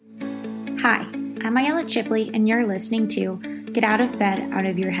Hi, I'm Ayala Chipley, and you're listening to Get Out of Bed, Out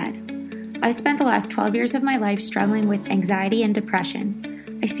of Your Head. I've spent the last 12 years of my life struggling with anxiety and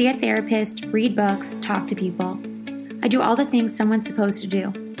depression. I see a therapist, read books, talk to people. I do all the things someone's supposed to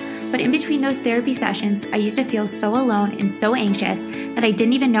do. But in between those therapy sessions, I used to feel so alone and so anxious that I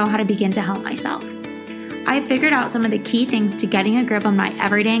didn't even know how to begin to help myself. I have figured out some of the key things to getting a grip on my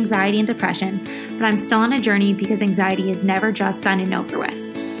everyday anxiety and depression, but I'm still on a journey because anxiety is never just done and over with.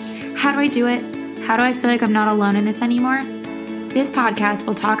 How do I do it? How do I feel like I'm not alone in this anymore? This podcast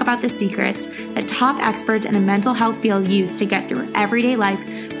will talk about the secrets that top experts in the mental health field use to get through everyday life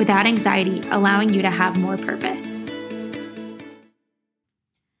without anxiety, allowing you to have more purpose.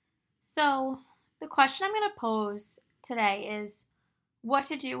 So, the question I'm going to pose today is what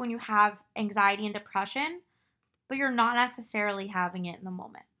to do when you have anxiety and depression, but you're not necessarily having it in the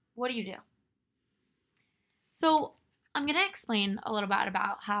moment. What do you do? So, I'm going to explain a little bit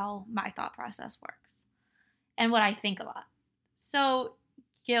about how my thought process works and what I think a lot. So,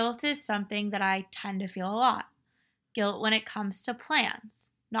 guilt is something that I tend to feel a lot. Guilt when it comes to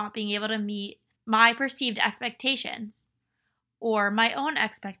plans, not being able to meet my perceived expectations or my own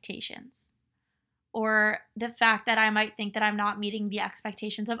expectations, or the fact that I might think that I'm not meeting the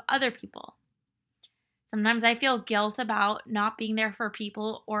expectations of other people. Sometimes I feel guilt about not being there for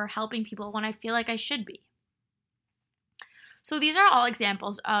people or helping people when I feel like I should be. So these are all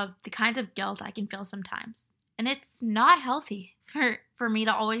examples of the kinds of guilt I can feel sometimes. And it's not healthy for me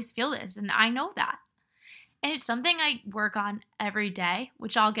to always feel this, and I know that. And it's something I work on every day,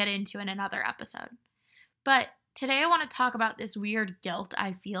 which I'll get into in another episode. But today I want to talk about this weird guilt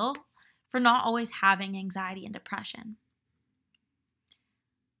I feel for not always having anxiety and depression.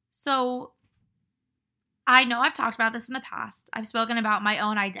 So I know I've talked about this in the past. I've spoken about my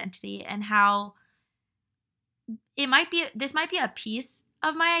own identity and how this might be a piece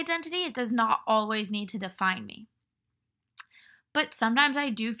of my identity. It does not always need to define me. But sometimes I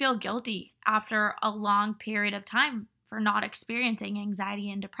do feel guilty after a long period of time for not experiencing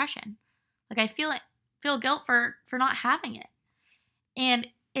anxiety and depression. Like I feel guilt for not having it. And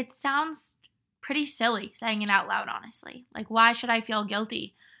it sounds pretty silly saying it out loud, honestly. Like, why should I feel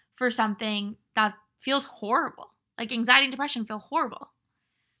guilty for something that feels horrible? Like anxiety and depression feel horrible.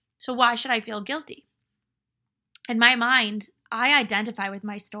 So why should I feel guilty? In my mind, I identify with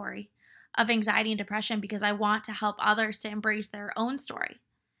my story of anxiety and depression because I want to help others to embrace their own story.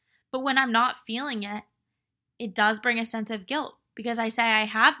 But when I'm not feeling it, it does bring a sense of guilt because I say I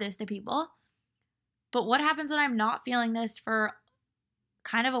have this to people. But what happens when I'm not feeling this for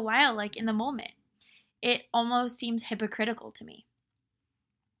kind of a while, like in the moment? It almost seems hypocritical to me.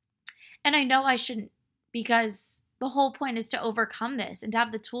 And I know I shouldn't, because the whole point is to overcome this and to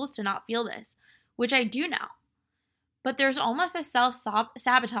have the tools to not feel this, which I do now. But there's almost a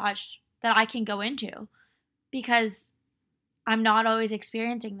self-sabotage that I can go into because I'm not always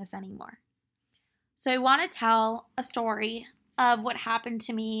experiencing this anymore. So I want to tell a story of what happened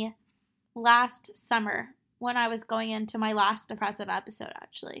to me last summer when I was going into my last depressive episode,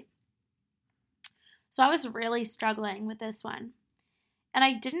 actually. So I was really struggling with this one. And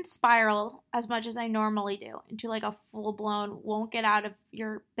I didn't spiral as much as I normally do into like a full-blown won't get out of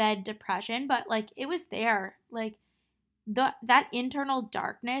your bed depression, but like it was there. Like that internal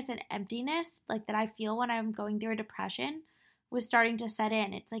darkness and emptiness like that I feel when I'm going through a depression was starting to set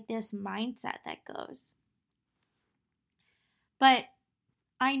in. It's like this mindset that goes. But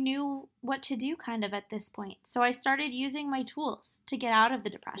I knew what to do kind of at this point. So I started using my tools to get out of the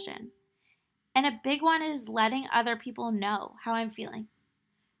depression. And a big one is letting other people know how I'm feeling.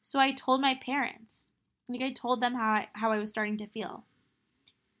 So I told my parents. Like I told them how I was starting to feel.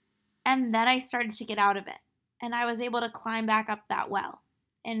 And then I started to get out of it. And I was able to climb back up that well.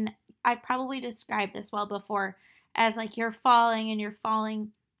 And I've probably described this well before as like you're falling and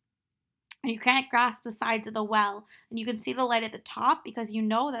and you can't grasp the sides of the well. And you can see the light at the top because you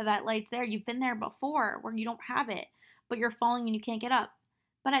know that light's there. You've been there before where you don't have it, but you're falling and you can't get up.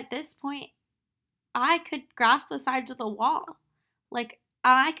 But at this point, I could grasp the sides of the wall. Like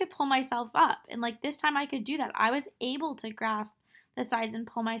I could pull myself up. And like this time I could do that. I was able to grasp the sides and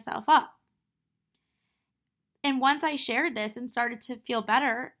pull myself up. And once I shared this and started to feel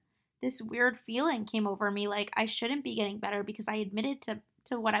better, this weird feeling came over me like I shouldn't be getting better because I admitted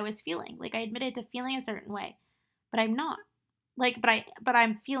to what I was feeling. Like I admitted to feeling a certain way, but I'm not. Like, but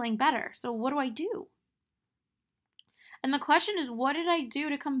I'm feeling better. So what do I do? And the question is, what did I do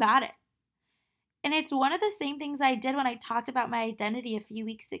to combat it? And it's one of the same things I did when I talked about my identity a few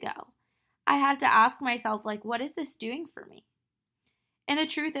weeks ago. I had to ask myself, like, what is this doing for me? And the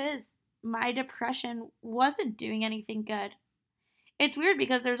truth is, my depression wasn't doing anything good. it's weird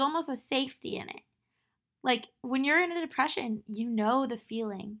because there's almost a safety in it. Like when you're in a depression, you know the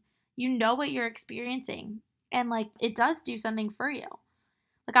feeling, you know what you're experiencing, and like it does do something for you.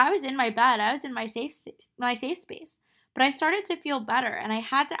 Like I was in my bed, I was in my safe space, but I started to feel better, and I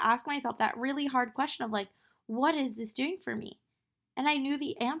had to ask myself that really hard question of like, what is this doing for me? And I knew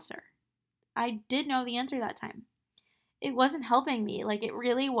the answer. I did know the answer that time. It wasn't helping me, like it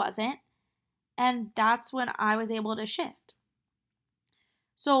really wasn't. And that's when I was able to shift.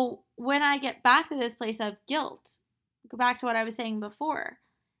 So when I get back to this place of guilt, go back to what I was saying before,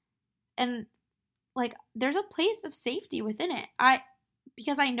 and like there's a place of safety within it.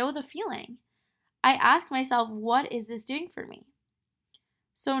 Because I know the feeling, I ask myself, what is this doing for me?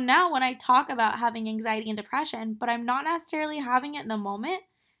 So now when I talk about having anxiety and depression, but I'm not necessarily having it in the moment,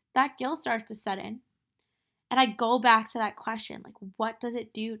 that guilt starts to set in. And I go back to that question, like, what does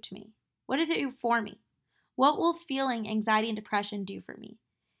it do to me? What does it do for me? What will feeling anxiety and depression do for me?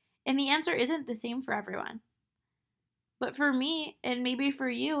 And the answer isn't the same for everyone. But for me, and maybe for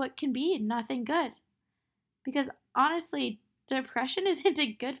you, it can be nothing good. Because honestly, depression isn't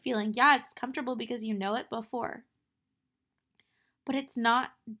a good feeling. Yeah, it's comfortable because you know it before. But it's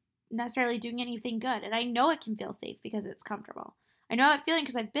not necessarily doing anything good. And I know it can feel safe because it's comfortable. I know that feeling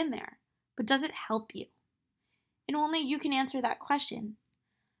because I've been there. But does it help you? And only you can answer that question.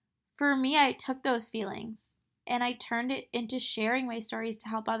 For me, I took those feelings and I turned it into sharing my stories to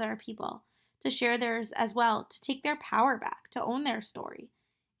help other people, to share theirs as well, to take their power back, to own their story,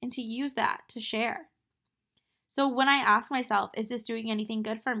 and to use that to share. So when I ask myself, is this doing anything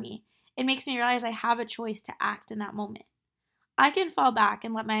good for me? It makes me realize I have a choice to act in that moment. I can fall back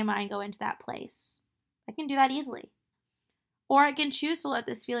and let my mind go into that place. I can do that easily. Or I can choose to let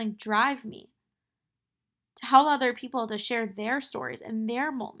this feeling drive me, to help other people to share their stories and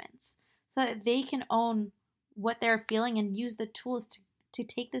their moments so that they can own what they're feeling and use the tools to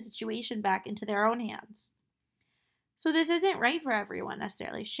take the situation back into their own hands. So this isn't right for everyone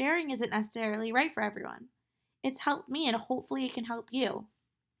necessarily. Sharing isn't necessarily right for everyone. It's helped me and hopefully it can help you.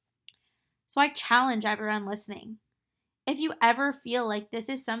 So I challenge everyone listening. If you ever feel like this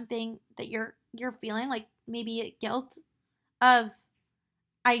is something that you're feeling, like maybe guilt of,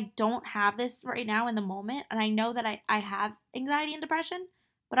 I don't have this right now in the moment, and I know that I have anxiety and depression,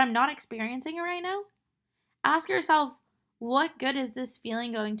 but I'm not experiencing it right now, ask yourself, what good is this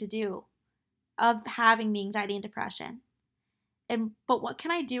feeling going to do of having the anxiety and depression? But what can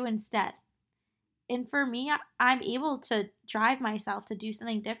I do instead? And for me, I'm able to drive myself to do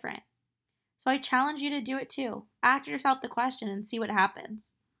something different. So I challenge you to do it too. Ask yourself the question and see what happens.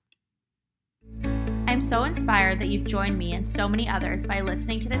 I'm so inspired that you've joined me and so many others by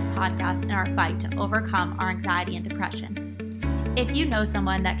listening to this podcast in our fight to overcome our anxiety and depression. If you know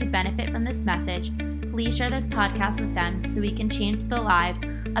someone that could benefit from this message, please share this podcast with them so we can change the lives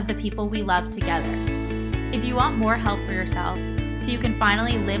of the people we love together. If you want more help for yourself so you can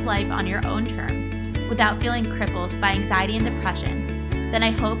finally live life on your own terms without feeling crippled by anxiety and depression, then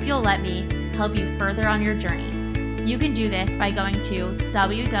I hope you'll let me help you further on your journey. You can do this by going to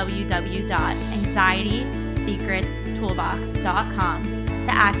www.anxietysecretstoolbox.com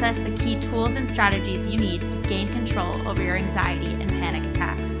to access the key tools and strategies you need to gain control over your anxiety and panic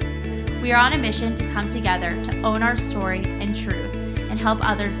attacks. We are on a mission to come together to own our story and truth and help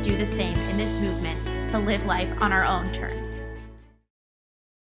others do the same in this movement to live life on our own terms.